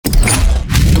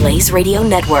Blaze Radio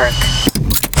Network.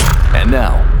 And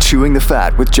now, Chewing the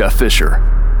Fat with Jeff Fisher.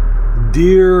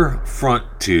 Dear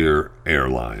Frontier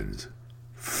Airlines,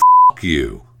 f***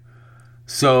 you.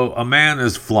 So a man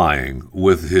is flying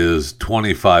with his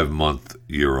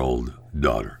 25-month-year-old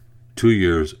daughter, 2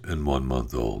 years and 1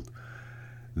 month old.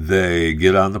 They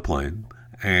get on the plane,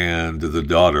 and the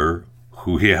daughter,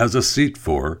 who he has a seat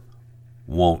for,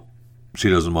 she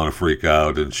doesn't want to freak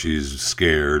out, and she's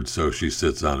scared, so she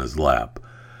sits on his lap.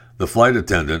 The flight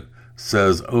attendant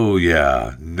says, oh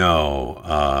yeah,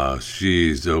 no,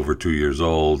 she's over 2 years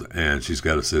old, and she's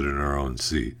got to sit in her own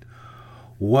seat.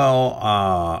 Well,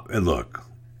 and look,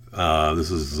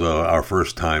 this is our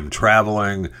first time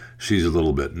traveling. She's a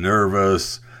little bit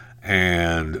nervous,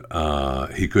 and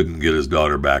he couldn't get his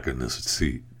daughter back in this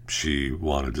seat. She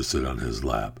wanted to sit on his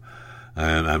lap.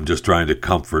 And I'm just trying to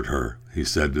comfort her, he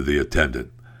said to the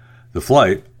attendant. The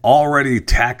flight, already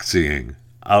taxiing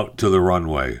out to the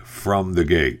runway from the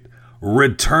gate,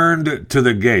 returned to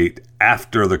the gate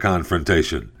after the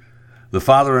confrontation. The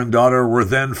father and daughter were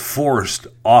then forced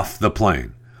off the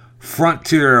plane.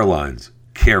 Frontier Airlines,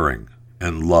 caring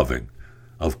and loving,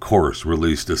 of course,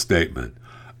 released a statement.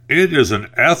 It is an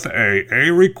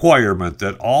FAA requirement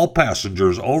that all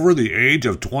passengers over the age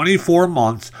of 24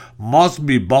 months must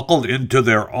be buckled into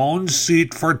their own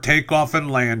seat for takeoff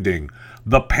and landing.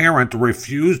 The parent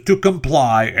refused to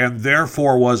comply and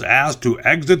therefore was asked to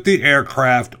exit the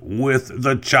aircraft with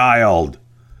the child.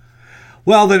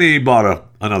 Well, then he bought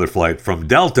another flight from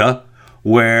Delta,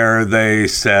 where they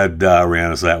said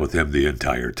Rihanna sat with him the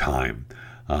entire time.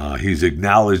 He's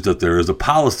acknowledged that there is a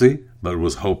policy, but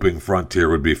was hoping Frontier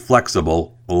would be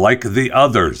flexible like the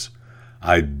others.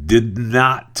 I did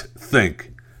not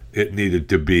think it needed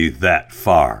to be that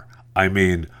far. I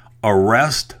mean,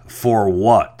 arrest for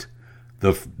what?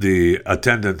 The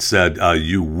attendant said,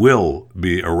 you will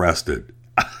be arrested.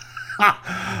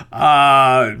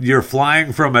 You're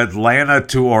flying from Atlanta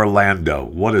to Orlando.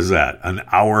 What is that? An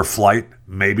hour flight?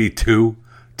 Maybe two?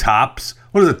 Tops?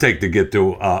 What does it take to get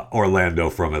to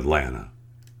Orlando from Atlanta?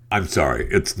 I'm sorry,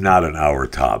 it's not an hour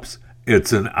tops.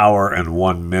 It's an hour and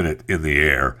 1 minute in the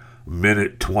air.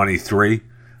 Minute 23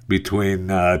 between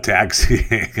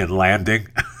taxiing and landing.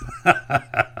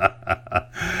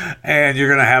 And you're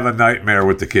going to have a nightmare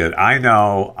with the kid. I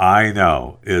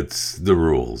know. It's the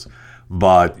rules.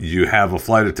 But you have a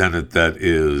flight attendant that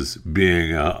is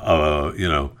being,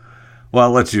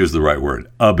 let's use the right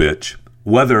word, a bitch,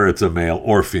 whether it's a male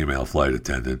or female flight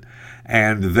attendant.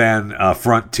 And then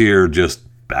Frontier just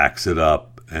backs it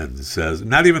up and says,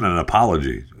 not even an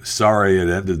apology. Sorry it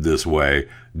ended this way.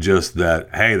 Just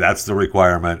that, hey, that's the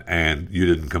requirement and you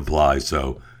didn't comply,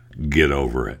 so get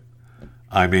over it.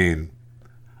 I mean,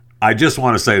 I just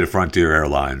want to say to Frontier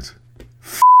Airlines,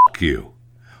 f*** you.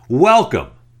 Welcome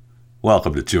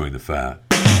to Chewing the Fat.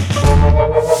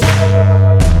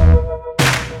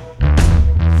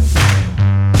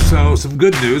 So, some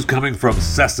good news coming from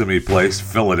Sesame Place,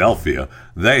 Philadelphia.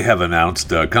 They have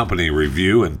announced a company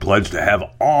review and pledged to have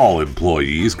all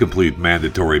employees complete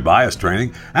mandatory bias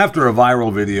training after a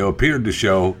viral video appeared to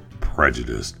show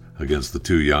prejudice against the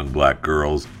two young black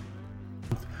girls.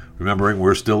 Remembering,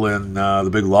 we're still in the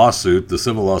big lawsuit, the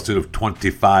civil lawsuit of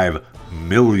 $25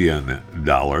 million.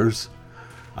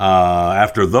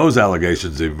 After those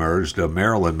allegations emerged, a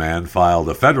Maryland man filed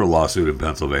a federal lawsuit in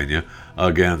Pennsylvania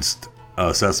against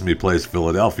Sesame Place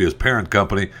Philadelphia's parent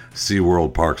company,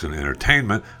 SeaWorld Parks and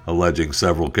Entertainment, alleging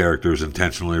several characters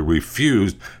intentionally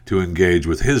refused to engage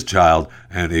with his child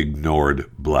and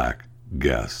ignored black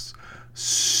guests.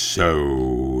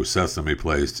 So Sesame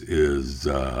Place is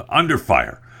under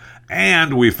fire.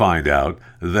 And we find out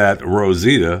that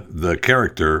Rosita, the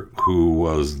character who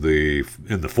was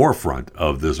in the forefront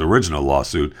of this original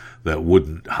lawsuit that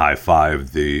wouldn't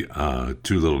high-five the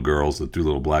two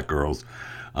little black girls,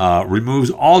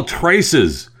 removes all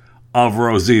traces of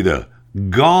Rosita.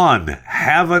 Gone.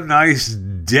 Have a nice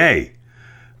day.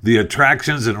 The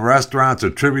attractions and restaurants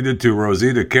attributed to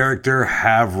Rosita character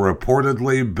have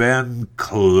reportedly been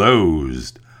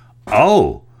closed.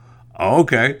 Oh,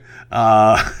 okay.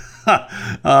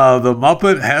 The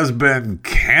Muppet has been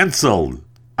canceled.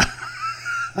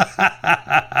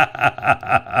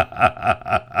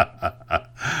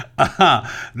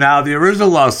 Now, the original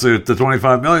lawsuit, the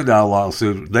 $25 million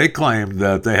lawsuit, they claimed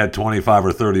that they had 25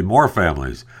 or 30 more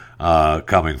families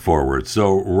coming forward.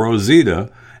 So Rosita,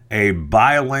 a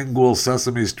bilingual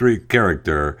Sesame Street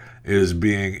character, is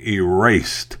being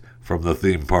erased from the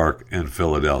theme park in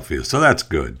Philadelphia. So that's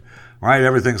good. Right,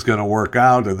 everything's going to work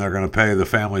out, and they're going to pay the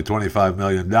family $25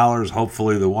 million.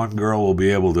 Hopefully the one girl will be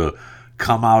able to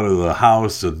come out of the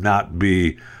house and not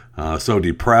be so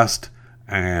depressed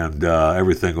and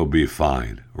everything will be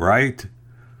fine, right?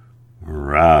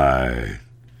 Right.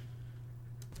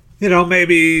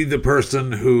 Maybe the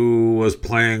person who was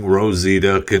playing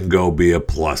Rosita can go be a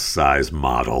plus-size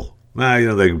model.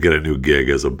 They can get a new gig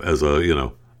as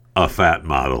a fat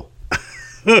model.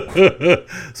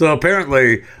 So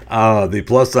apparently, the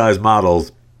plus-size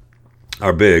models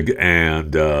are big,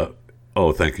 and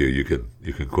thank you. You can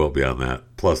quote me on that.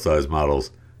 Plus-size models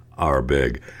are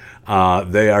big.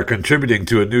 They are contributing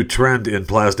to a new trend in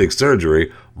plastic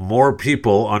surgery. More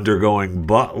people undergoing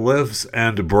butt lifts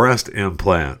and breast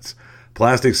implants.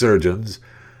 Plastic surgeons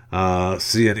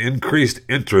see an increased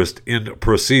interest in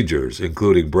procedures,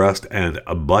 including breast and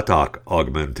buttock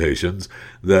augmentations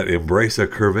that embrace a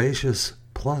curvaceous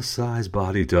plus-size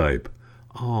body type.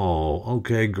 Oh,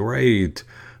 okay, great.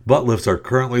 Butt lifts are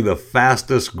currently the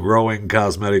fastest growing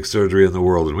cosmetic surgery in the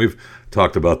world, and we've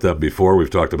talked about them before. We've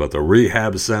talked about the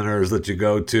rehab centers that you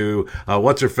go to.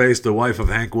 What's-her-face, the wife of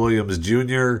Hank Williams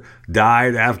Jr.,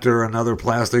 died after another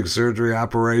plastic surgery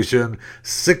operation.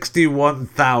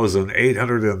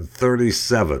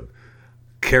 61,837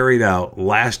 carried out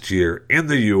last year in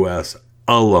the U.S.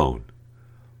 alone.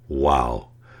 Wow.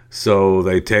 So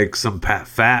they take some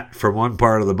fat from one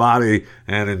part of the body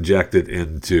and inject it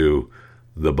into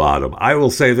the bottom. I will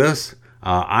say this.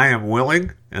 I am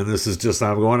willing, and this is just,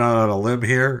 I'm going out on a limb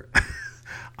here.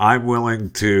 I'm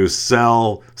willing to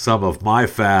sell some of my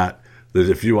fat that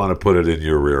if you want to put it in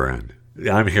your rear end.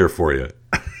 I'm here for you.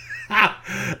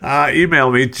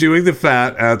 Email me,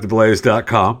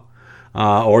 chewingthefat@theblaze.com.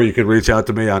 Or you can reach out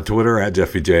to me on Twitter at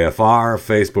JeffyJFR,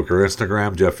 Facebook or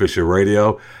Instagram, Jeff Fisher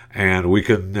Radio, and we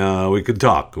can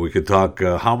talk. We can talk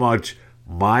how much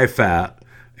my fat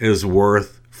is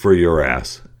worth for your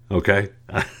ass. Okay?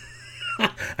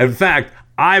 In fact,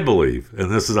 I believe,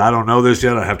 and I don't know this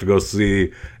yet, I have to go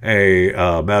see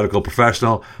a medical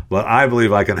professional, but I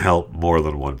believe I can help more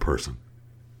than one person.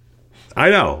 I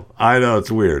know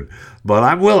it's weird, but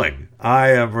I'm willing. I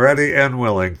am ready and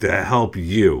willing to help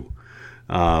you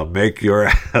make your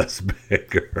ass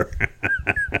bigger.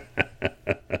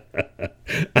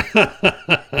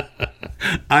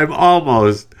 I'm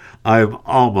almost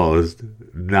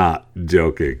not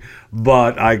joking.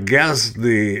 But I guess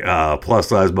the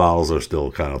plus-size models are still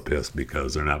kind of pissed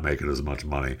because they're not making as much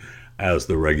money as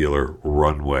the regular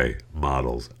runway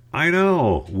models. I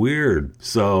know, weird.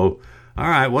 So, all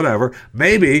right, whatever.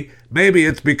 Maybe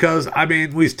it's because,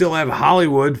 we still have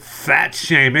Hollywood fat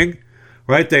shaming,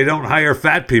 right? They don't hire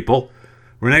fat people.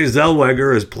 Renee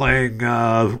Zellweger is playing,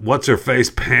 what's-her-face,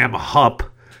 Pam Hupp,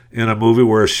 in a movie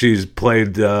where she's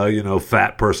played,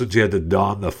 fat person. She had to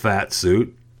don the fat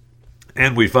suit.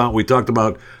 And we talked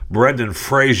about Brendan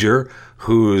Fraser,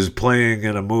 who's playing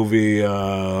in a movie,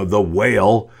 The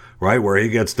Whale, right, where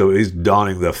he's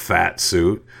donning the fat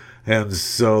suit. And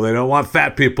so they don't want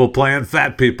fat people playing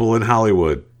fat people in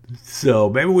Hollywood. So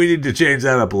maybe we need to change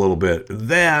that up a little bit.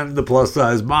 Then the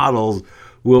plus-size models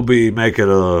will be making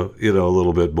a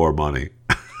little bit more money.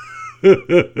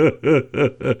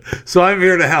 So I'm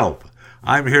here to help.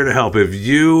 If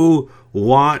you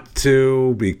want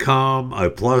to become a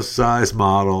plus-size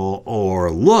model or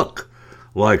look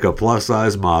like a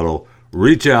plus-size model,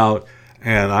 reach out,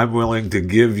 and I'm willing to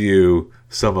give you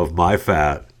some of my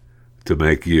fat to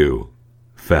make you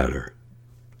fatter.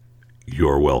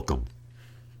 You're welcome.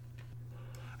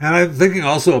 And I'm thinking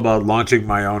also about launching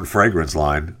my own fragrance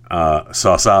line,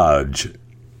 Sausage.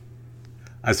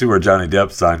 I see where Johnny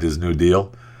Depp signed his new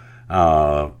deal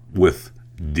with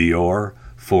Dior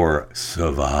for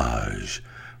Sauvage.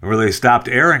 Remember, they stopped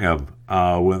airing him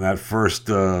when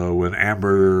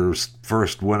Amber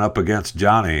first went up against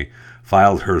Johnny,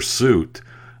 filed her suit.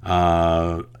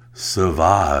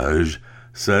 Sauvage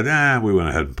said, we went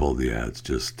ahead and pulled the ads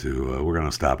we're going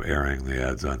to stop airing the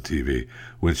ads on TV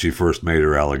when she first made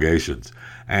her allegations.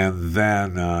 And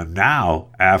then now,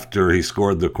 after he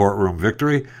scored the courtroom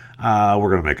victory, we're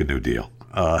going to make a new deal.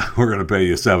 We're going to pay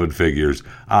you 7 figures,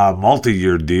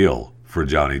 multi-year deal for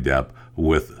Johnny Depp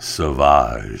with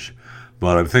Sauvage.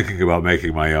 But I'm thinking about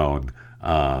making my own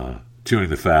Chewing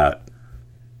the Fat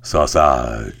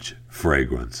Sausage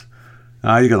fragrance.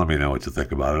 You can let me know what you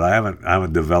think about it. I haven't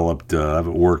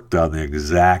worked on the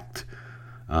exact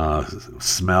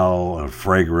smell and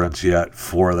fragrance yet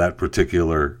for that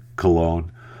particular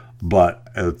cologne, but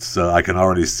it's I can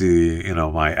already see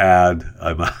my ad.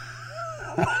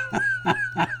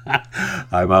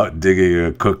 I'm out digging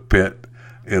a cook pit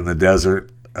in the desert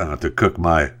to cook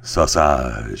my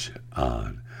sausage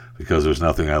on, because there's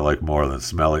nothing I like more than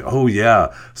smelling. Oh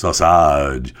yeah,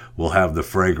 sausage will have the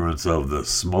fragrance of the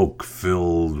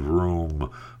smoke-filled room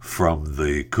from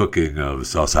the cooking of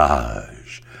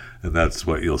sausage. and that's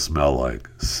what you'll smell like.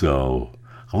 So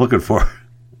I'm looking for.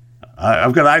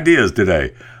 I've got ideas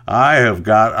today. I have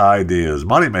got ideas,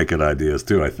 money-making ideas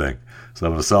too, I think. So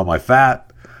I'm going to sell my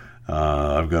fat.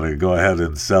 I'm going to go ahead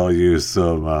and sell you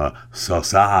some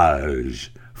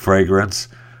Sausage fragrance.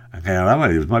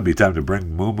 And it might be time to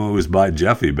bring Moo Moo's by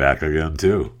Jeffy back again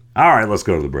too. All right, let's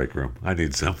go to the break room. I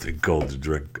need something cold to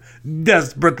drink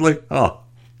desperately. Oh,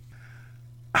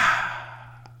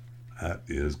 that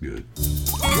is good.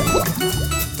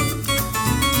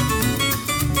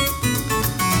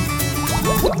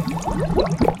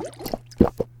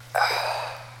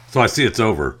 So I see it's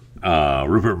over.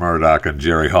 Rupert Murdoch and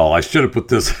Jerry Hall. I should have put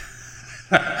this.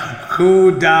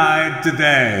 Who died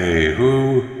today?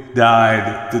 Who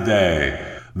died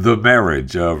today? The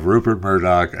marriage of Rupert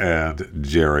Murdoch and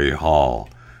Jerry Hall.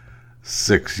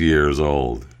 6 years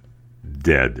old.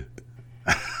 Dead.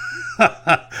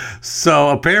 So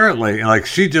apparently, like,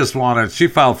 she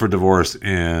filed for divorce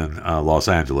in Los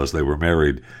Angeles. They were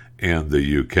married in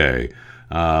the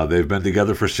UK. They've been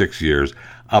together for 6 years.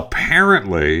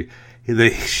 Apparently,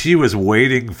 she was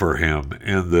waiting for him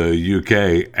in the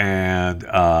UK, and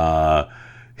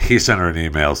he sent her an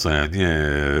email saying,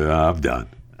 yeah, I'm done.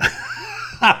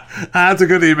 That's a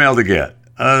good email to get.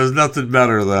 There's nothing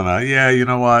better than yeah, you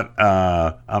know what?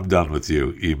 I'm done with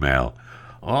you email.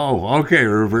 Oh, okay,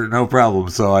 Rupert, no problem.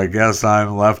 So I guess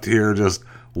I'm left here just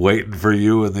waiting for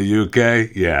you in the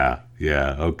UK? Yeah,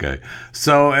 okay.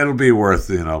 So it'll be worth,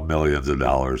 millions of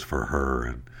dollars for her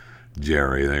and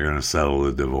Jerry. They're going to settle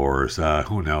the divorce.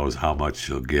 Who knows how much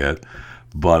she'll get,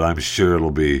 but I'm sure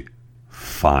it'll be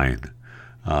fine.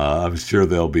 I'm sure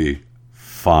they'll be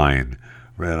fine.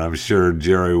 And I'm sure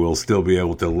Jerry will still be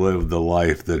able to live the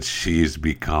life that she's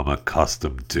become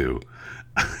accustomed to.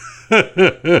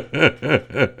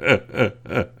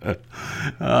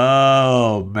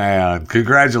 Oh, man.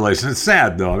 Congratulations. It's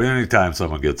sad, though. I mean, anytime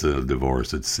someone gets a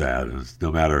divorce, it's sad. It's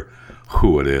no matter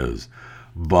who it is.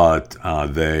 But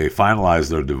they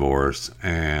finalized their divorce,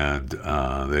 and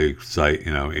they cite,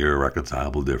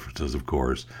 irreconcilable differences, of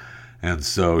course. And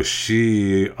so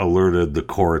she alerted the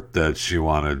court that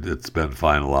it's been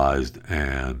finalized,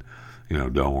 and,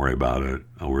 don't worry about it.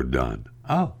 We're done.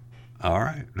 Oh, all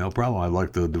right. No problem. I'd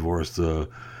like the divorce. The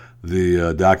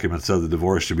document said the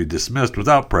divorce should be dismissed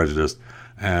without prejudice,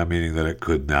 meaning that it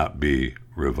could not be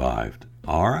revived.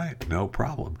 All right. No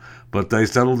problem. But they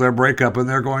settled their breakup, and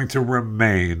they're going to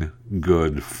remain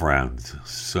good friends.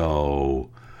 So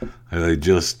they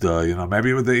just,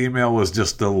 maybe the email was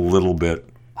just a little bit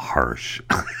harsh.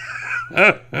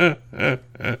 You're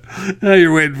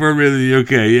waiting for me in the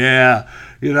UK. Yeah.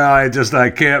 I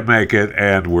can't make it,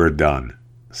 and we're done.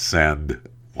 Send.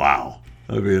 Wow.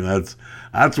 I mean, that's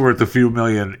worth a few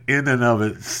million in and of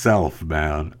itself,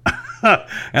 man.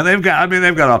 And they've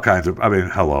got all kinds of,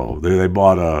 hello. They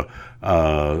bought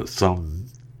some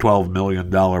 $12 million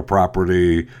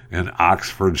property in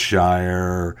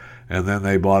Oxfordshire, and then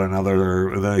they bought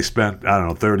they spent,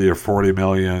 30 or 40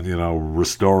 million,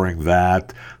 restoring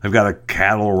that. They've got a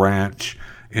cattle ranch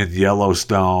in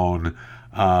Yellowstone.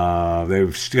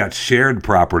 They've got shared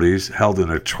properties held in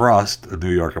a trust, a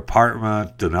New York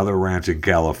apartment, another ranch in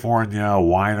California, a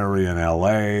winery in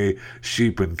LA,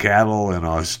 sheep and cattle in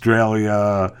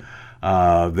Australia.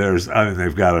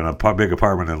 They've got a big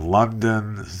apartment in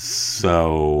London.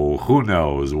 So who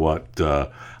knows what,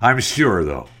 I'm sure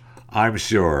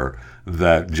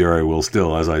that Jerry will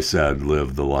still, as I said,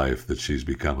 live the life that she's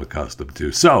become accustomed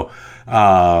to. So,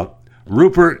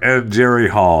 Rupert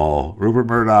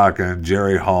Murdoch and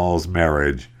Jerry Hall's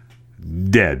marriage,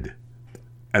 dead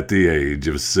at the age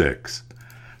of 6.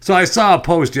 So I saw a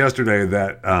post yesterday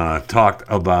that talked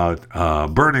about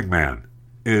Burning Man.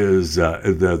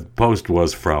 The post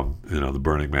was from the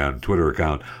Burning Man Twitter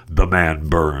account. The man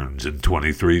burns in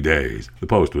 23 days. The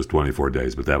post was 24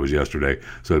 days, but that was yesterday,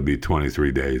 so it'd be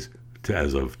 23 days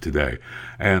as of today.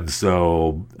 And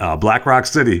so Black Rock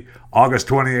City, August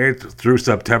 28th through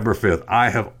September 5th. I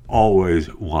have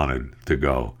always wanted to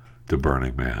go to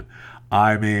Burning Man.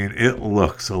 I mean, it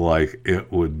looks like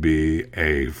it would be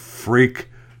a freak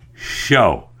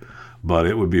show, but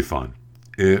it would be fun.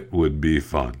 It would be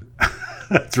fun.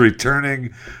 It's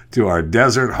returning to our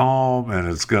desert home, and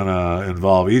it's going to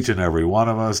involve each and every one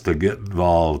of us to get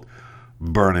involved.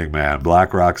 Burning Man,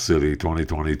 Black Rock City,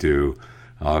 2022,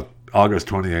 August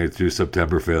 28th through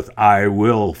September 5th. I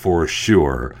will, for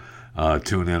sure,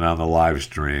 tune in on the live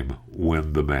stream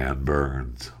when the man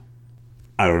burns.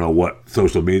 I don't know what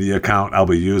social media account I'll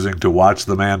be using to watch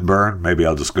the man burn. Maybe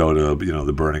I'll just go to,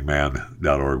 the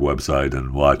burningman.org website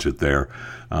and watch it there.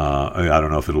 I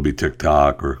don't know if it'll be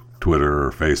TikTok or Twitter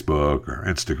or Facebook or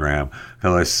Instagram,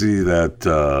 because I see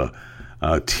that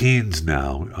teens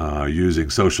now are using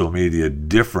social media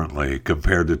differently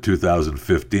compared to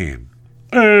 2015.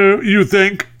 You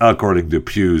think, according to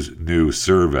Pew's new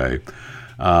survey,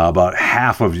 about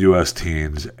half of U.S.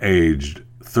 teens aged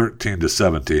 13 to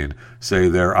 17 say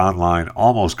they're online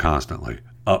almost constantly,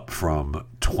 up from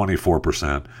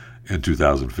 24% in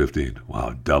 2015.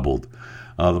 Wow, it doubled.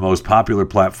 The most popular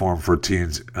platform for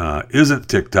teens isn't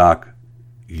TikTok,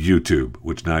 YouTube,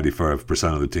 which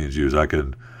 95% of the teens use. I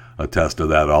can attest to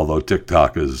that, although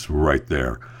TikTok is right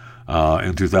there.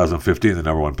 In 2015, the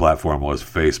number one platform was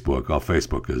Facebook. Oh,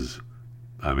 Facebook is,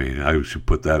 I should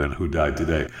put that in Who Died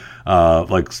Today.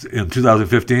 Like in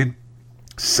 2015,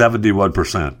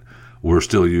 71% were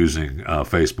still using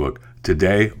Facebook.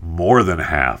 Today, more than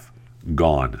half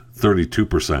gone,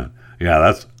 32%. Yeah,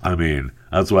 that's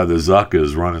why the Zuck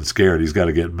is running scared. He's got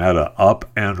to get Meta up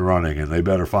and running, and they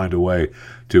better find a way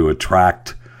to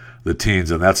attract the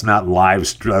teens. And that's not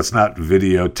that's not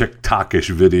video, TikTok-ish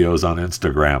videos on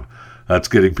Instagram. That's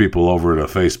getting people over to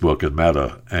Facebook and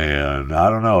Meta. And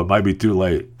I don't know, it might be too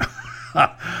late.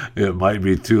 It might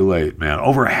be too late, man.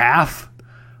 Over half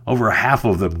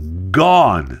of them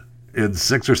gone in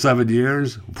 6 or 7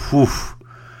 years. Whew.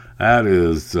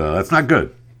 That's not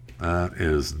good. That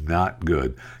is not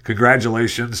good.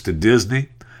 Congratulations to Disney,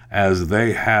 as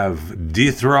they have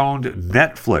dethroned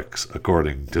Netflix,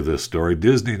 according to this story.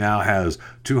 Disney now has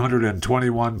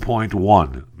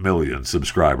 221.1 million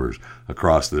subscribers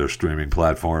across their streaming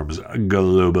platforms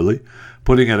globally,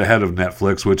 putting it ahead of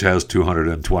Netflix, which has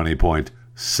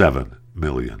 220.7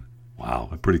 million.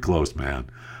 Wow, pretty close, man.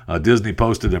 Disney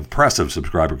posted impressive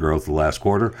subscriber growth the last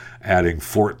quarter, adding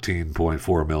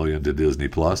 14.4 million to Disney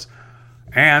Plus.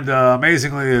 And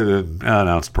amazingly, it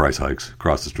announced price hikes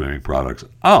across the streaming products.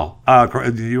 Oh,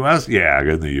 in the U.S.? Yeah,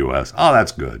 in the U.S. Oh,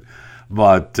 that's good.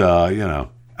 But,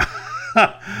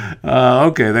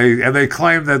 okay, they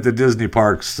claim that the Disney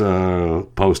parks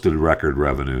posted record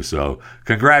revenue. So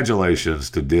congratulations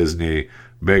to Disney,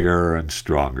 bigger and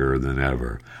stronger than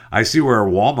ever. I see where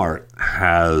Walmart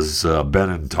has been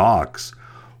in talks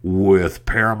with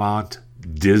Paramount,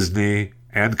 Disney,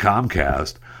 and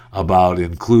Comcast about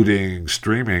including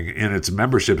streaming in its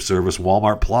membership service,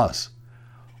 Walmart Plus.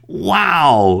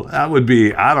 Wow, that would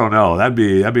be, I don't know, that'd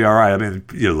be all right. I mean,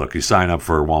 look, you sign up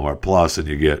for Walmart Plus and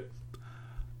you get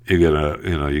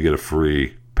a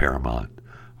free Paramount,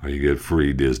 or you get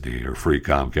free Disney or free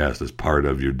Comcast as part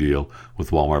of your deal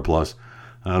with Walmart Plus.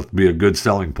 That'll be a good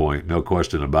selling point, no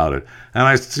question about it. And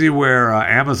I see where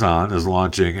Amazon is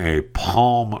launching a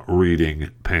palm reading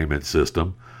payment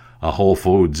system. A Whole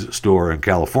Foods store in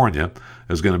California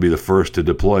is going to be the first to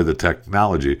deploy the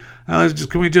technology. We're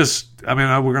going to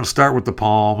start with the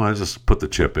palm. I just put the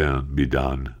chip in, be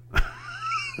done.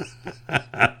 All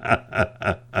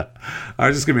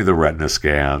right, just give me the retina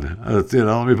scan.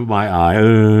 Let me put my eye.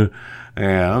 And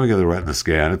let me get the retina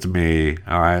scan. It's me.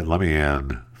 All right, let me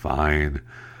in. Fine.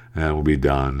 And we'll be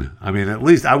done. I mean, at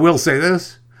least I will say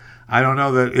this. I don't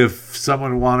know that if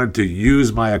someone wanted to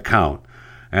use my account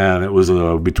and it was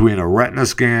between a retina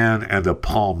scan and a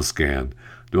palm scan,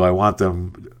 do I want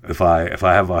them, if I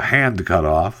have a hand cut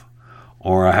off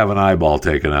or I have an eyeball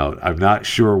taken out? I'm not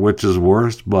sure which is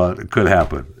worse, but it could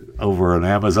happen. Over an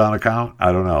Amazon account,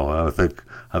 I don't know. I think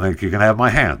you can have my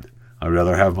hand. I'd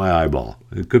rather have my eyeball.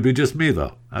 It could be just me,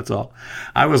 though. That's all.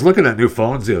 I was looking at new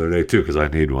phones the other day, too, because I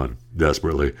need one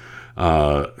desperately.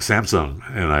 Samsung,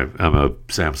 and I'm a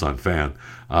Samsung fan,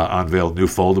 unveiled new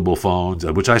foldable phones,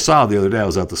 which I saw the other day. I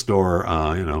was at the store,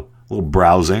 a little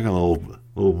browsing, a little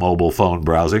mobile phone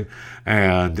browsing,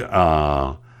 and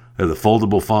the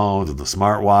foldable phones and the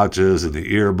smartwatches and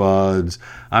the earbuds.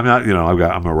 I'm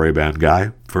a Ray-Ban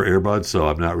guy for earbuds, so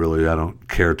I don't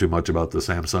care too much about the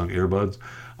Samsung earbuds.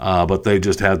 But they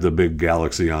just had the big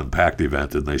Galaxy Unpacked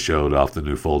event, and they showed off the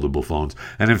new foldable phones.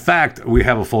 And in fact, we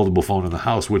have a foldable phone in the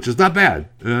house, which is not bad.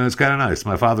 It's kind of nice.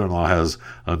 My father-in-law has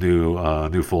a new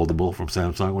foldable from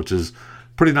Samsung, which is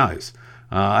pretty nice.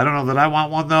 I don't know that I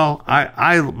want one, though.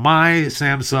 My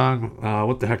Samsung,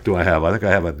 what the heck do I have? I think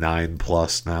I have a 9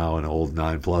 Plus now, an old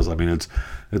 9 Plus. I mean,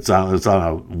 it's on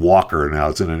a walker now.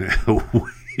 It's in a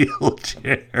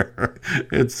wheelchair.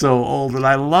 It's so old, and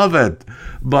I love it.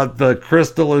 But the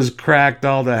crystal is cracked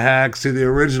all to heck. See, the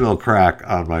original crack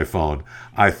on my phone,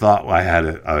 I thought I had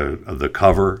the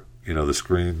cover, the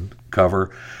screen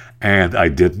cover, and I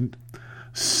didn't.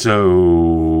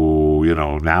 So,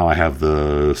 now I have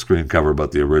the screen cover,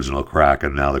 but the original crack,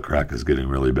 and now the crack is getting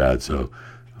really bad. So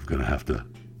I'm going to have to,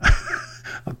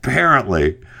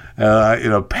 apparently,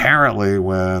 Apparently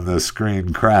when the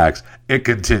screen cracks, it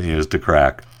continues to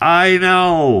crack. I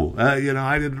know.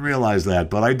 I didn't realize that,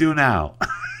 but I do now.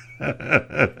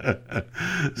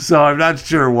 So I'm not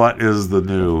sure what is the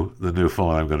new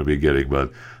phone I'm going to be getting,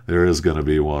 but there is going to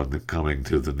be one coming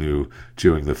to the new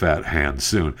Chewing the Fat hand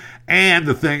soon. And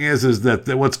the thing is that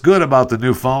what's good about the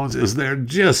new phones is they're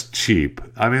just cheap.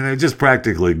 I mean, they just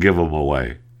practically give them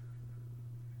away.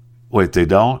 Wait, they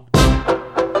don't?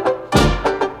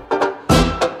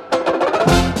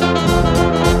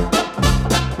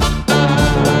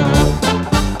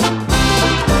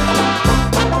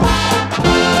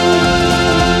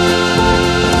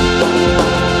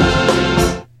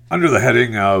 Under the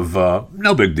heading of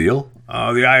no big deal,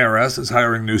 the IRS is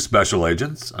hiring new special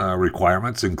agents.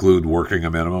 Requirements include working a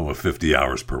minimum of 50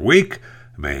 hours per week.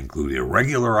 It may include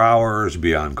irregular hours,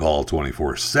 be on call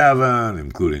 24/7,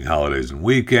 including holidays and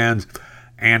weekends,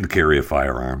 and carry a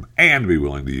firearm, and be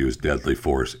willing to use deadly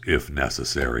force if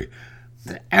necessary.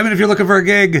 I mean, if you're looking for a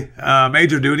gig,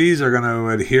 major duties are going to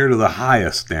adhere to the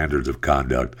highest standards of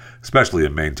conduct, especially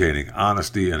in maintaining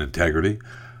honesty and integrity.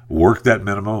 Work that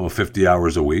minimum of 50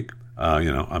 hours a week.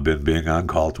 I've been being on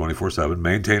call 24/7.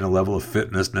 Maintain a level of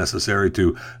fitness necessary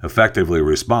to effectively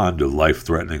respond to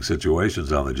life-threatening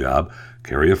situations on the job.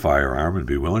 Carry a firearm and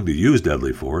be willing to use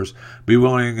deadly force. Be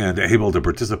willing and able to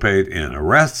participate in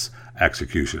arrests,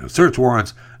 execution of search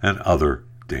warrants, and other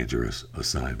dangerous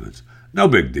assignments. No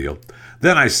big deal.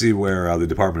 Then I see where the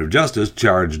Department of Justice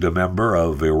charged a member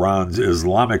of Iran's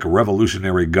Islamic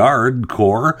Revolutionary Guard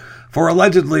Corps for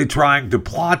allegedly trying to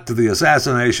plot the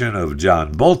assassination of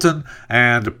John Bolton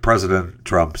and President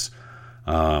Trump's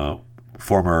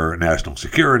former national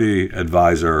security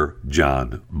advisor,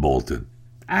 John Bolton.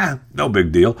 No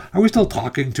big deal. Are we still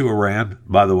talking to Iran,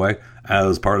 by the way,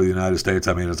 as part of the United States?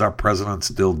 I mean, is our president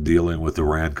still dealing with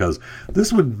Iran? Because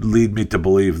this would lead me to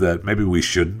believe that maybe we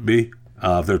shouldn't be.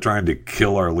 If they're trying to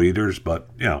kill our leaders, but,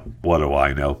 what do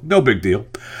I know? No big deal.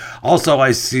 Also,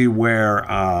 I see where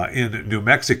in New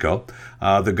Mexico,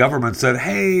 the government said,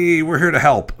 hey, we're here to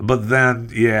help. But then,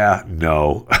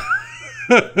 no.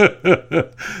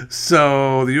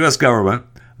 So the U.S. government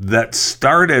that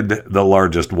started the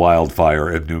largest wildfire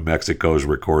in New Mexico's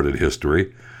recorded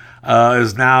history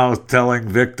is now telling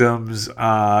victims,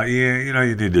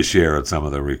 you need to share in some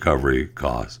of the recovery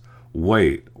costs.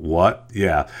 Wait, what?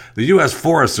 Yeah. The U.S.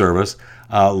 Forest Service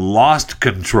lost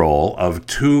control of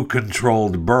 2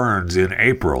 controlled burns in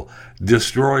April,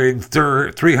 destroying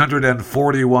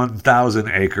 341,000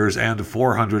 acres and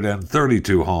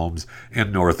 432 homes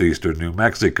in northeastern New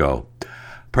Mexico.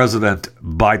 President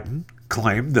Biden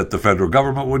claimed that the federal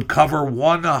government would cover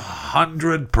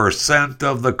 100%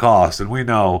 of the cost, and we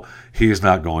know he's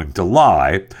not going to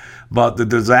lie. But the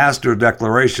disaster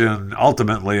declaration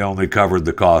ultimately only covered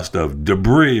the cost of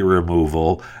debris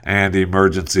removal and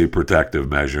emergency protective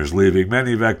measures, leaving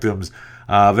many victims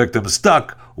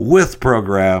stuck with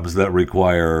programs that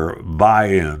require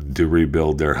buy-in to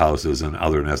rebuild their houses and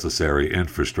other necessary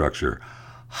infrastructure.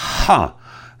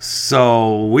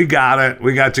 So we got it.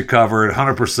 We got you covered,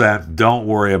 100%. Don't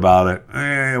worry about it.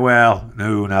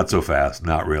 No, not so fast.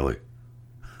 Not really.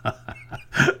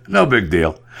 No big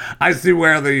deal. I see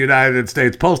where the United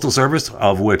States Postal Service,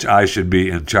 of which I should be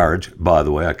in charge, by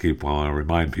the way, I keep wanting to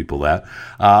remind people that,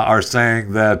 are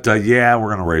saying that, we're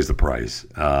going to raise the price.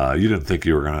 You didn't think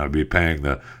you were going to be paying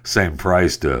the same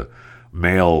price to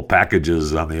mail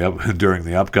packages during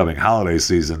the upcoming holiday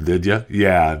season, did you?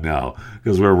 Yeah, no,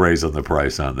 because we're raising the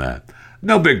price on that.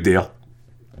 No big deal.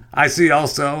 I see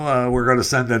also we're going to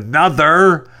send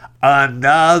another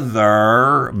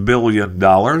 $1 billion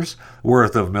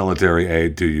worth of military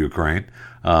aid to Ukraine,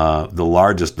 the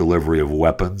largest delivery of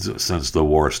weapons since the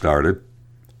war started.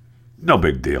 No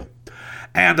big deal.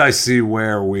 And I see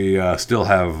where we still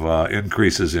have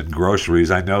increases in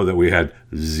groceries. I know that we had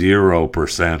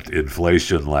 0%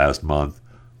 inflation last month.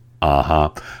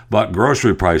 But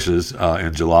grocery prices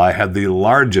in July had the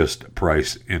largest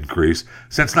price increase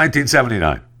since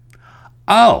 1979.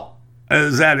 Oh,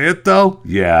 is that it, though?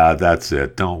 Yeah, that's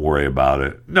it. Don't worry about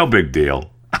it. No big deal.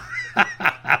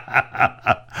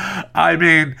 I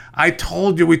mean, I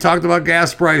told you, we talked about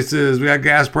gas prices. We got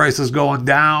gas prices going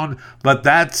down, but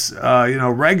that's,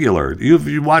 regular.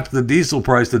 You watch the diesel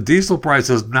price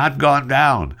has not gone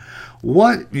down.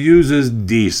 What uses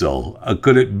diesel?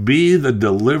 Could it be the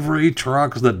delivery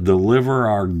trucks that deliver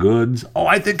our goods? Oh,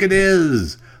 I think it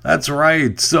is. That's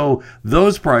right. So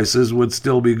those prices would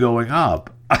still be going up.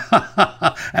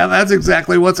 And that's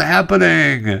exactly what's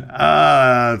happening.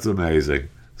 It's amazing.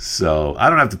 So I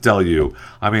don't have to tell you.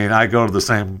 I mean, I go to the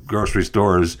same grocery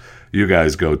stores you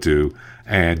guys go to,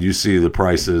 and you see the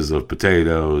prices of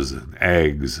potatoes and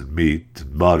eggs and meat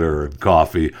and butter and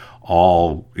coffee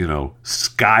all,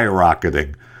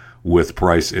 skyrocketing with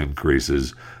price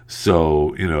increases.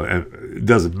 So, it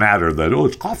doesn't matter that,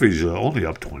 it's coffee's only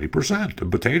up 20%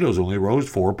 and potatoes only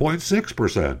rose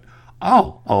 4.6%.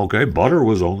 Oh, okay, butter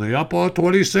was only up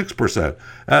 26%.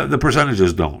 The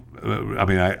percentages don't,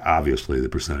 obviously the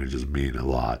percentages mean a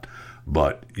lot,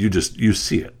 but you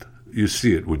see it. You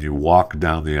see it when you walk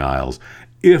down the aisles.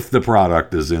 If the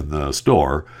product is in the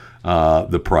store,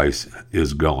 the price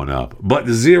is going up. But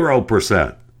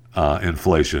 0%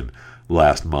 inflation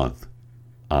last month.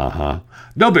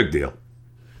 No big deal.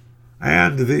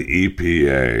 And the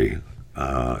EPA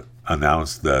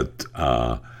announced that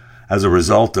as a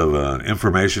result of an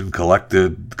information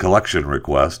collection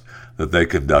request that they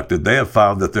conducted, they have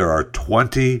found that there are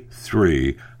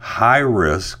 23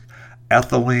 high-risk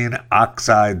ethylene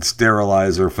oxide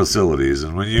sterilizer facilities.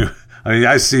 And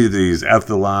I see these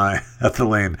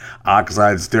ethylene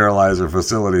oxide sterilizer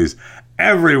facilities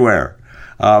everywhere.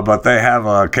 But they have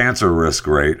a cancer risk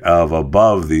rate of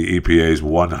above the EPA's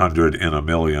 100 in a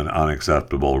million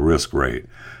unacceptable risk rate.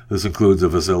 This includes a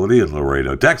facility in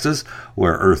Laredo, Texas,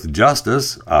 where Earth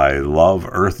Justice, I love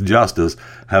Earth Justice,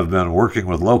 have been working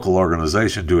with local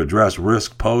organization to address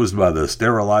risk posed by the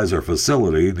sterilizer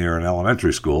facility near an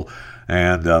elementary school.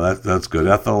 And that's good.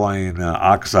 Ethylene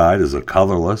oxide is a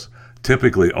colorless,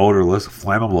 typically odorless,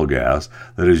 flammable gas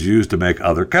that is used to make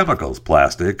other chemicals,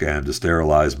 plastic, and to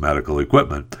sterilize medical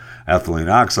equipment.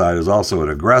 Ethylene oxide is also an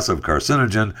aggressive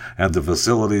carcinogen, and the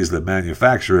facilities that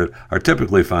manufacture it are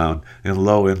typically found in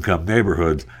low-income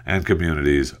neighborhoods and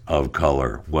communities of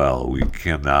color. Well, we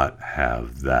cannot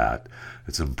have that.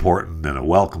 It's important and a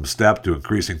welcome step to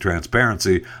increasing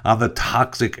transparency on the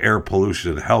toxic air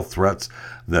pollution and health threats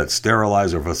that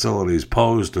sterilizer facilities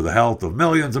pose to the health of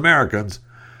millions of Americans.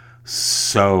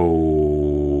 So,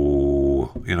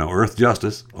 Earth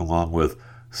Justice, along with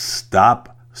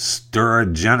Stop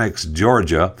Sterigenics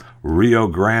Georgia, Rio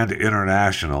Grande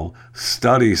International,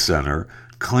 Study Center,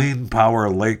 Clean Power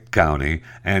Lake County,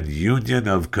 and Union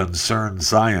of Concerned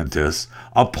Scientists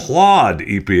applaud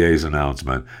EPA's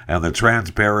announcement and the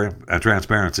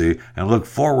transparency and look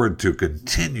forward to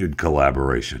continued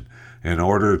collaboration in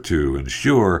order to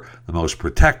ensure the most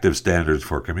protective standards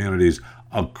for communities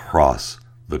across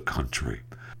the country.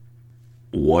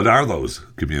 What are those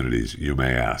communities, you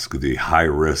may ask? The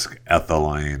high-risk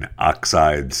ethylene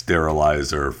oxide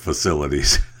sterilizer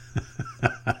facilities.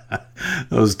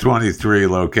 Those 23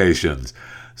 locations.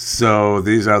 So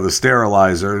these are the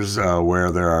sterilizers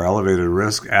where there are elevated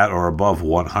risk at or above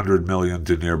 100 million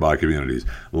to nearby communities.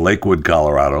 Lakewood,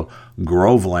 Colorado,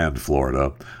 Groveland,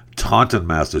 Florida, Taunton,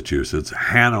 Massachusetts,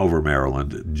 Hanover,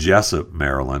 Maryland, Jessup,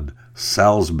 Maryland,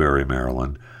 Salisbury,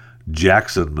 Maryland,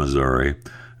 Jackson, Missouri,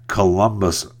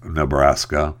 Columbus,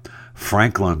 Nebraska,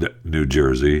 Franklin, New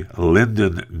Jersey,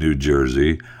 Linden, New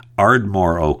Jersey,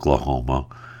 Ardmore, Oklahoma,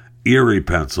 Erie,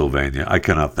 Pennsylvania. I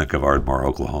cannot think of Ardmore,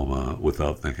 Oklahoma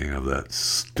without thinking of that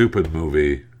stupid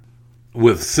movie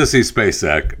with Sissy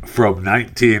Spacek from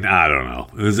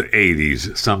it was the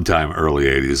 80s, sometime early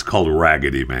 80s, called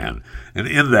Raggedy Man. And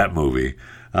in that movie,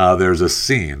 there's a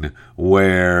scene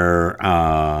where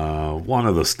one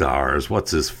of the stars,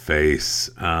 what's his face,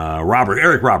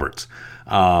 Eric Roberts,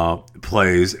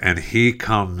 plays, and he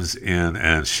comes in,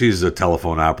 and she's a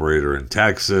telephone operator in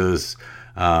Texas.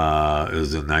 It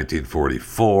was in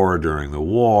 1944 during the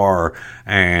war,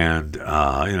 and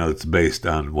it's based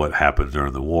on what happened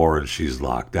during the war, and she's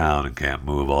locked down and can't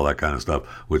move, all that kind of stuff,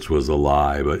 which was a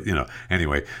lie, but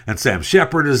anyway. And Sam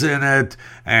Shepard is in it,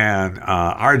 and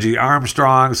R.G.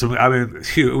 Armstrong. So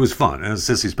it was fun, and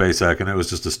Sissy Spacek, and it was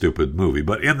just a stupid movie.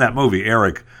 But in that movie,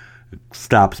 Eric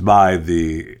stops by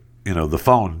the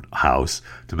phone house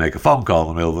to make a phone call in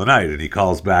the middle of the night, and he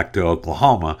calls back to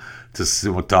Oklahoma to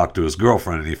talk to his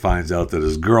girlfriend, and he finds out that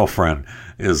his girlfriend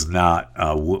is not,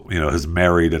 has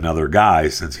married another guy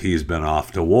since he's been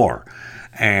off to war.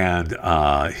 And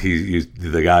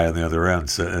the guy on the other end,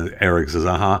 Eric says,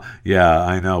 yeah,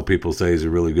 I know, people say he's a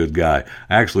really good guy.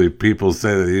 Actually, people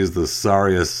say that he's the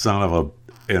sorriest son of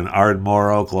in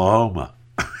Ardmore, Oklahoma.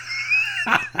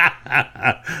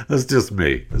 That's just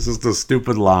me. This is the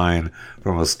stupid line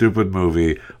from a stupid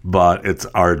movie, but it's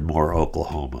Ardmore,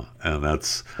 Oklahoma. And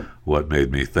that's what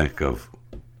made me think of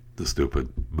the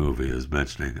stupid movie, is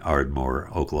mentioning Ardmore,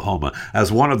 Oklahoma,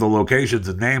 as one of the locations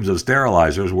and names of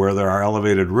sterilizers where there are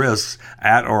elevated risks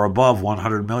at or above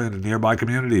 100 million in nearby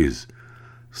communities.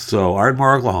 So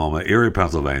Ardmore, Oklahoma, Erie,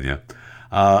 Pennsylvania,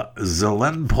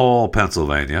 Zielenpol,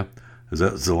 Pennsylvania, Is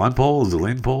that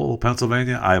Zelenpol,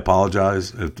 Pennsylvania? I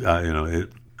apologize. If,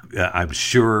 I'm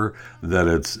sure that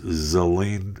it's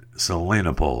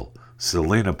Selenopol,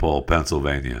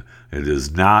 Pennsylvania. It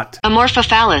is not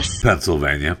Amorphophallus,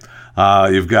 Pennsylvania.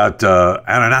 You've got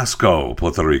Ananasco,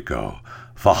 Puerto Rico,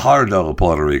 Fajardo,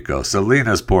 Puerto Rico,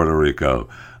 Salinas, Puerto Rico,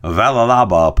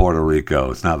 Vallalaba, Puerto Rico.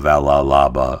 It's not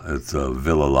Vallalaba, it's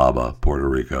Villalaba, Puerto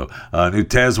Rico. New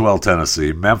Tazewell,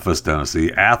 Tennessee, Memphis,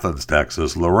 Tennessee, Athens,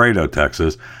 Texas, Laredo,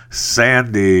 Texas,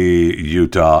 Sandy,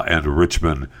 Utah, and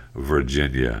Richmond,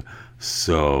 Virginia.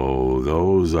 So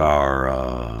those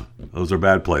are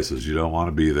bad places. You don't want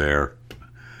to be there.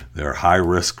 They're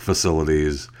high-risk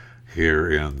facilities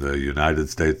here in the United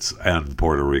States and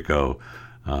Puerto Rico.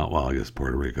 Well, I guess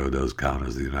Puerto Rico does count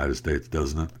as the United States,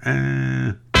 doesn't it?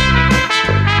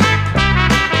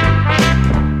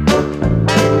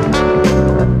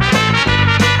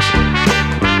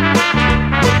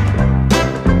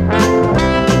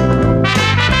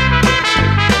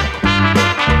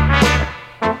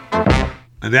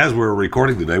 And as we're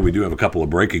recording today, we do have a couple of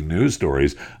breaking news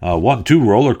stories. Two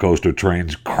roller coaster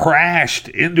trains crashed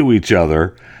into each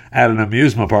other at an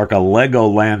amusement park, a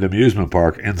Legoland amusement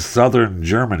park in southern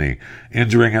Germany,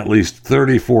 injuring at least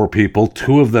 34 people,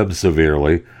 2 of them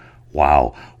severely.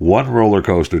 Wow. One roller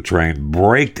coaster train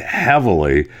braked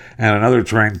heavily, and another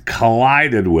train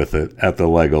collided with it at the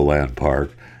Legoland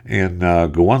park in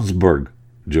Gunsberg,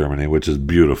 Germany, which is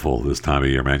beautiful this time of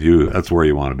year, man. That's where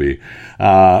you want to be.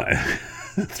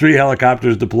 3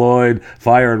 helicopters deployed,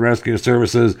 fire and rescue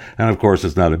services, and of course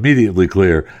it's not immediately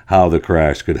clear how the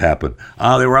crash could happen.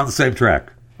 They were on the same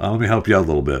track. Let me help you out a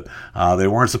little bit. They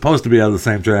weren't supposed to be on the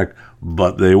same track,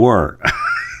 but they were.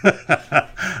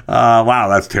 Wow,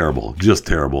 that's terrible. Just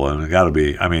terrible. And it got to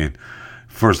be,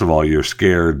 first of all, you're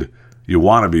scared. You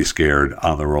want to be scared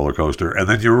on the roller coaster, and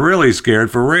then you're really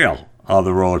scared for real on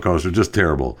the roller coaster. Just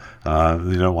terrible.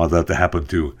 You don't want that to happen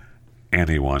to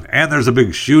anyone. And there's a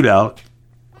big shootout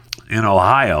in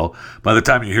Ohio. By the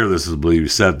time you hear this, is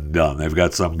believe said and done. They've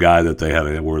got some guy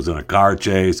that was in a car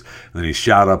chase, and then he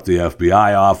shot up the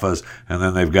FBI office, and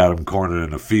then they've got him cornered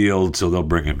in a field, so they'll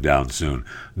bring him down soon.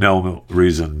 No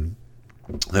reason.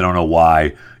 They don't know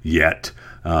why yet.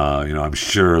 I'm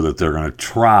sure that they're going to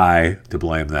try to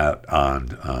blame that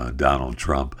on Donald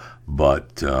Trump,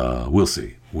 but we'll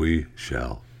see. We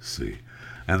shall see.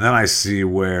 And then I see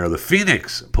where the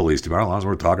Phoenix Police Department, as long as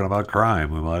we're talking about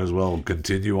crime, we might as well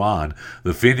continue on.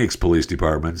 The Phoenix Police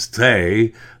Department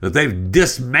say that they've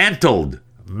dismantled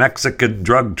Mexican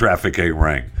drug trafficking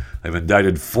ring. They've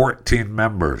indicted 14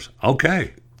 members.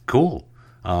 Okay, cool.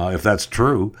 If that's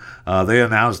true, they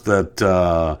announced that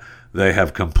they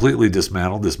have completely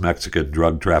dismantled this Mexican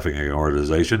drug trafficking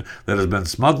organization that has been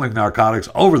smuggling narcotics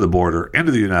over the border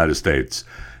into the United States.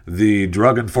 The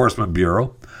Drug Enforcement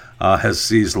Bureau has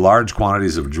seized large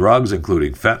quantities of drugs,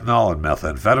 including fentanyl and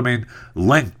methamphetamine,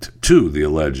 linked to the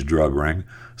alleged drug ring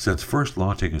since first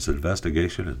launching its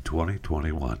investigation in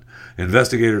 2021.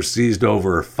 Investigators seized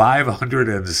over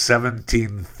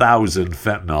 517,000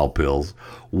 fentanyl pills,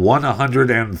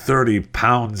 130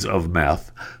 pounds of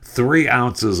meth, 3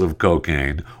 ounces of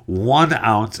cocaine, 1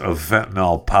 ounce of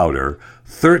fentanyl powder,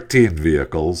 13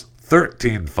 vehicles,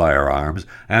 13 firearms,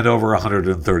 and over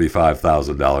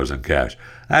 $135,000 in cash.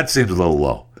 That seems a little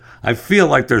low. I feel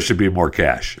like there should be more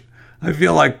cash. I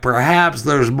feel like perhaps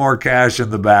there's more cash in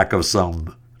the back of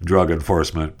some Drug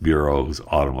Enforcement Bureau's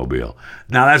automobile.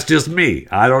 Now, that's just me.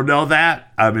 I don't know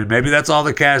that. Maybe that's all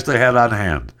the cash they had on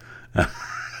hand.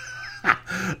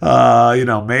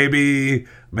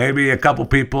 Maybe a couple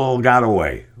people got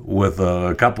away with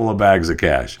a couple of bags of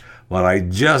cash. But I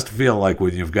just feel like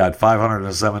when you've got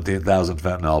 517,000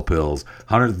 fentanyl pills,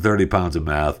 130 pounds of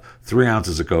meth, 3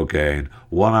 ounces of cocaine,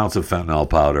 1 ounce of fentanyl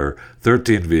powder,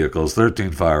 13 vehicles,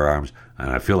 13 firearms,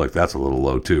 and I feel like that's a little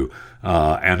low too.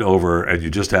 And you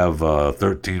just have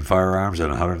 13 firearms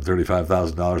and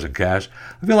 $135,000 in cash.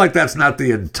 I feel like that's not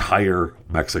the entire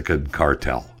Mexican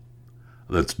cartel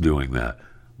that's doing that.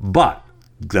 But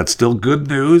that's still good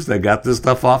news. They got this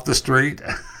stuff off the street.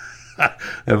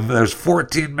 And there's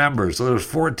 14 members. So there's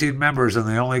 14 members and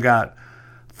they only got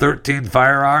 13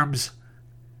 firearms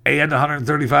and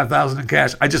 $135,000 in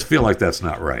cash. I just feel like that's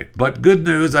not right. But good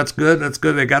news. That's good. That's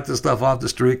good. They got this stuff off the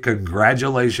street.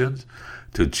 Congratulations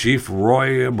to Chief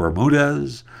Roy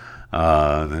Bermudez,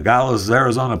 Nogales,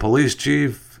 Arizona police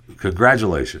chief.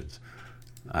 Congratulations.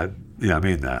 I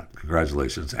mean that.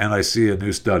 Congratulations. And I see a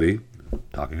new study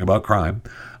talking about crime.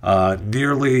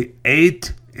 Nearly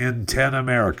 8 in 10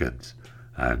 Americans,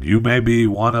 and you may be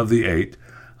one of the 8,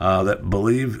 that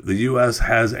believe the U.S.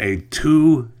 has a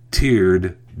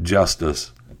 2-tiered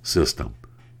justice system.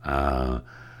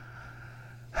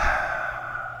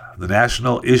 The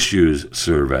National Issues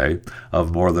Survey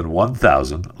of more than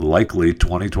 1,000 likely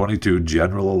 2022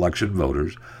 general election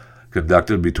voters,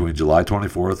 conducted between July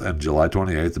 24th and July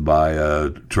 28th by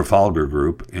Trafalgar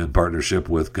Group in partnership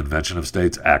with Convention of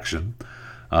States Action,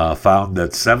 found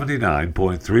that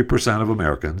 79.3% of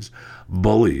Americans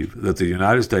believe that the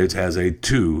United States has a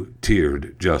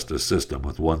two-tiered justice system,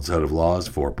 with one set of laws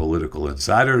for political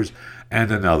insiders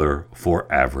and another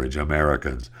for average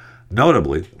Americans.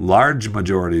 Notably, large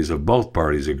majorities of both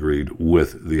parties agreed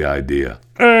with the idea.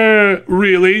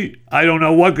 Really? I don't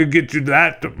know what could get you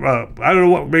that. I don't know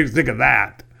what makes you think of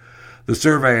that. The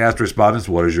survey asked respondents,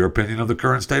 what is your opinion of the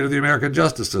current state of the American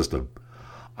justice system?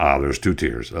 There's two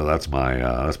tiers. That's my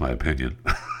opinion.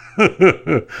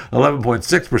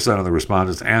 11.6% of the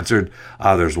respondents answered,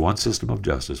 there's one system of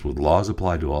justice with laws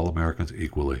applied to all Americans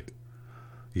equally.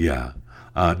 Yeah.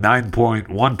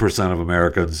 9.1% of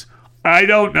Americans, I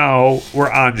don't know, were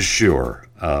unsure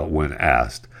when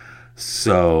asked.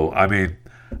 So, I mean,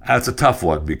 that's a tough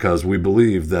one because we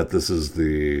believe that this is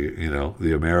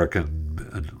the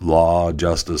American law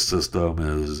justice system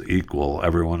is equal.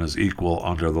 Everyone is equal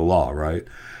under the law, right?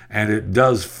 And it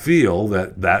does feel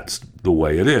that that's the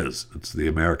way it is. It's the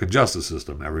American justice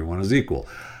system. Everyone is equal.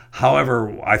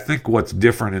 However, I think what's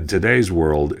different in today's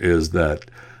world is that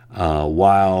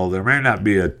while there may not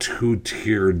be a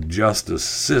two-tiered justice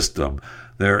system,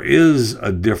 there is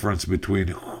a difference between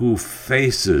who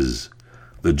faces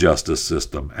the justice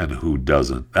system and who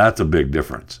doesn't. That's a big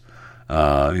difference. And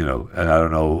I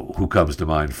don't know who comes to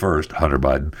mind first, Hunter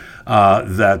Biden,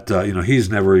 he's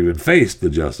never even faced the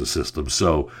justice system.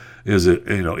 So is it,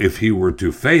 if he were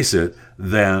to face it,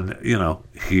 then,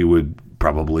 he would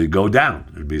probably go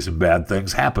down. There'd be some bad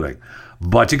things happening.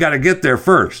 But you got to get there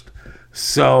first.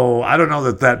 So I don't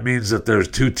know that means that there's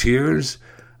two tiers.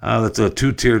 That's a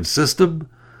two-tiered system.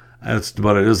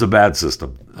 But it is a bad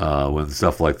system when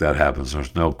stuff like that happens.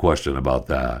 There's no question about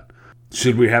that.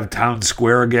 Should we have town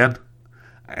square again?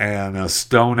 And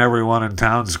stone everyone in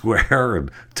town square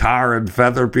and tar and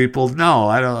feather people? No,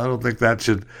 I don't think that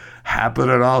should happen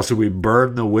at all. Should we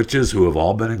burn the witches, who have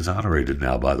all been exonerated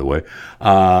now, by the way?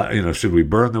 Should we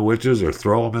burn the witches or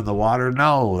throw them in the water?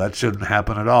 No, that shouldn't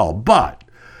happen at all. But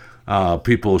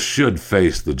people should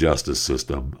face the justice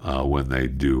system when they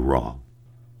do wrong.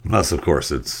 Unless, of course,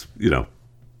 it's, you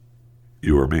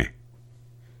or me.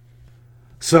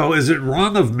 So is it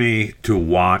wrong of me to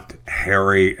want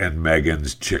Harry and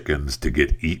Meghan's chickens to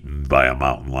get eaten by a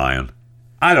mountain lion?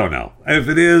 I don't know. If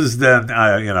it is, then,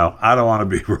 I don't want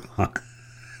to be wrong.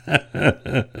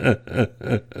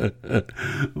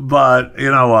 But you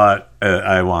know what?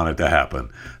 I want it to happen.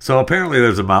 So apparently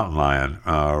there's a mountain lion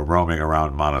roaming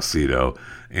around Montecito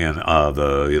in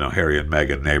the Harry and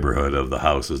Meghan neighborhood of the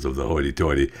houses of the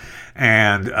hoity-toity.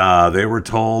 And they were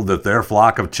told that their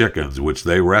flock of chickens, which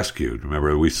they rescued,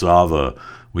 remember we saw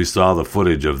the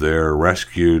footage of their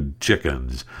rescued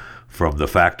chickens from the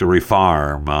factory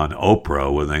farm on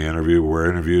Oprah when they were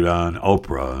interviewed on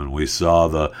Oprah, and we saw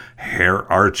the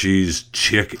Archie's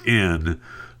Chick Inn,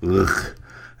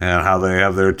 and how they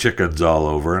have their chickens all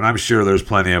over. And I'm sure there's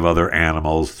plenty of other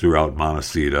animals throughout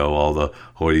Montecito. All the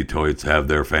hoity-toits have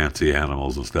their fancy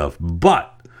animals and stuff. But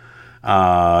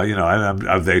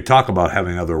they talk about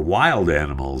having other wild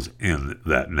animals in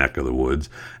that neck of the woods,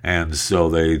 and so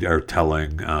they are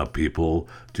telling people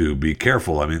to be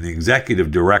careful. I mean, the executive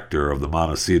director of the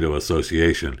Montecito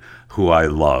Association, who I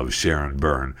love, Sharon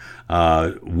Byrne,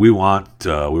 we want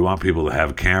people to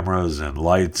have cameras and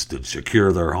lights to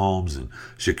secure their homes and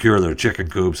secure their chicken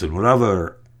coops and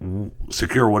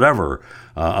secure whatever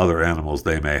other animals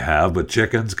they may have. But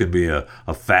chickens can be a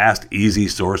fast, easy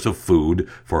source of food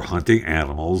for hunting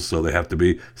animals, so they have to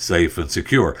be safe and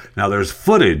secure. Now, there's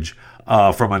footage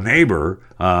from a neighbor,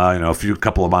 a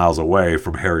couple of miles away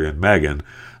from Harry and Meghan,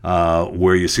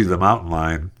 where you see the mountain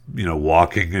lion,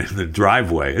 walking in the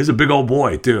driveway. He's a big old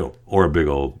boy, too, or a big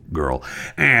old girl.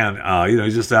 And,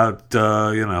 he's just out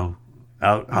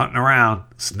hunting around,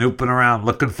 snooping around,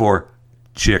 looking for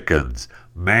chickens.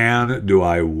 Man, do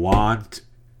I want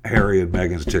Harry and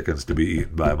Meghan's chickens to be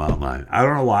eaten by a mountain lion. I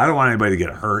don't know why. I don't want anybody to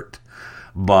get hurt,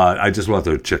 but I just want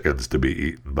their chickens to be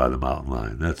eaten by the mountain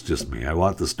lion. That's just me. I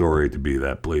want the story to be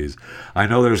that, please. I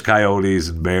know there's coyotes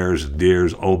and bears and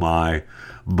deers, oh my,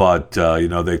 but,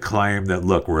 they claim that,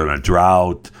 look, we're in a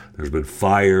drought. There's been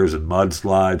fires and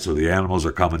mudslides, so the animals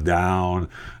are coming down,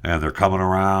 and they're coming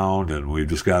around, and we've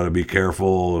just got to be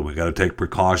careful, and we got to take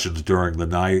precautions during the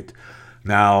night.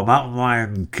 Now, a mountain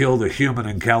lion killed a human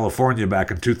in California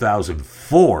back in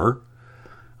 2004.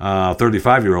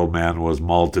 35-year-old man was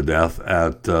mauled to death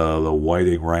at the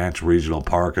Whiting Ranch Regional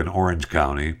Park in Orange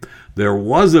County. There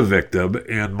was a victim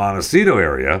in Montecito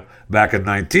area back in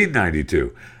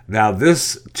 1992. Now,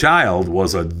 this child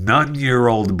was a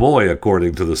 9-year-old boy,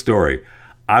 according to the story.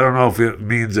 I don't know if it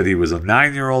means that he was a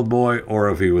 9-year-old boy or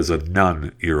if he was a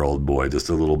 9-year-old boy, just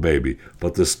a little baby.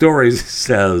 But the story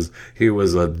says he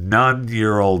was a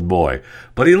 9-year-old boy.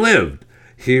 But he lived.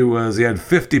 He had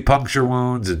 50 puncture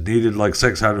wounds and needed like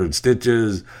 600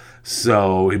 stitches.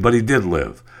 But he did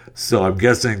live. So I'm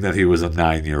guessing that he was a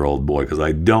 9-year-old boy, because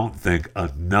I don't think a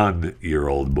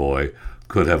 9-year-old boy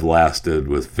could have lasted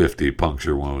with 50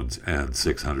 puncture wounds and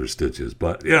 600 stitches.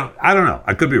 But, I don't know.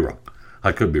 I could be wrong.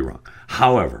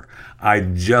 However, I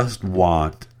just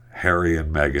want Harry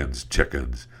and Meghan's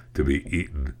chickens to be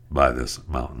eaten by this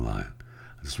mountain lion.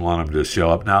 I just want them to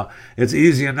show up. Now, it's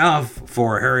easy enough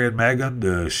for Harry and Meghan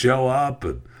to show up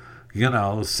and,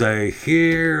 say,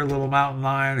 here, little mountain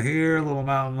lion, here, little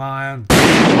mountain lion.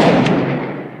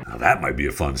 Now, that might be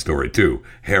a fun story, too.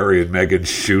 Harry and Meghan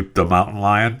shoot the mountain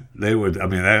lion. They would,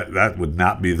 that would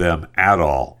not be them at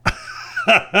all.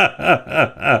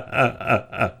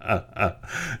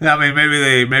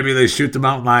 Maybe they shoot the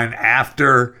mountain lion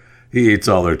after he eats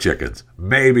all their chickens.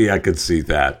 Maybe I could see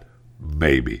that.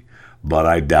 Maybe. But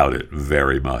I doubt it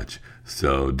very much.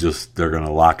 So they're going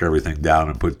to lock everything down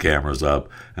and put cameras up,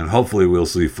 and hopefully we'll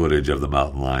see footage of the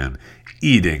mountain lion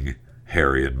eating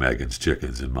Harry and Meghan's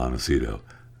chickens in Montecito.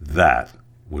 That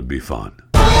would be fun.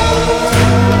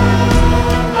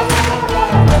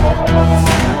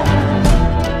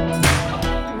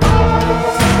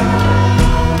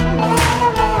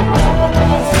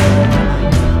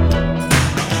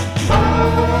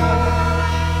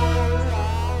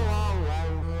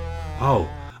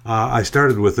 I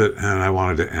started with it, and I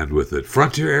wanted to end with it.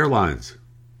 Frontier Airlines.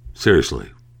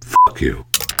 Seriously, fuck you.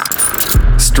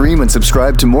 Stream and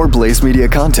subscribe to more Blaze Media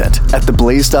content at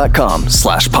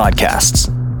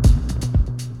theblaze.com/podcasts.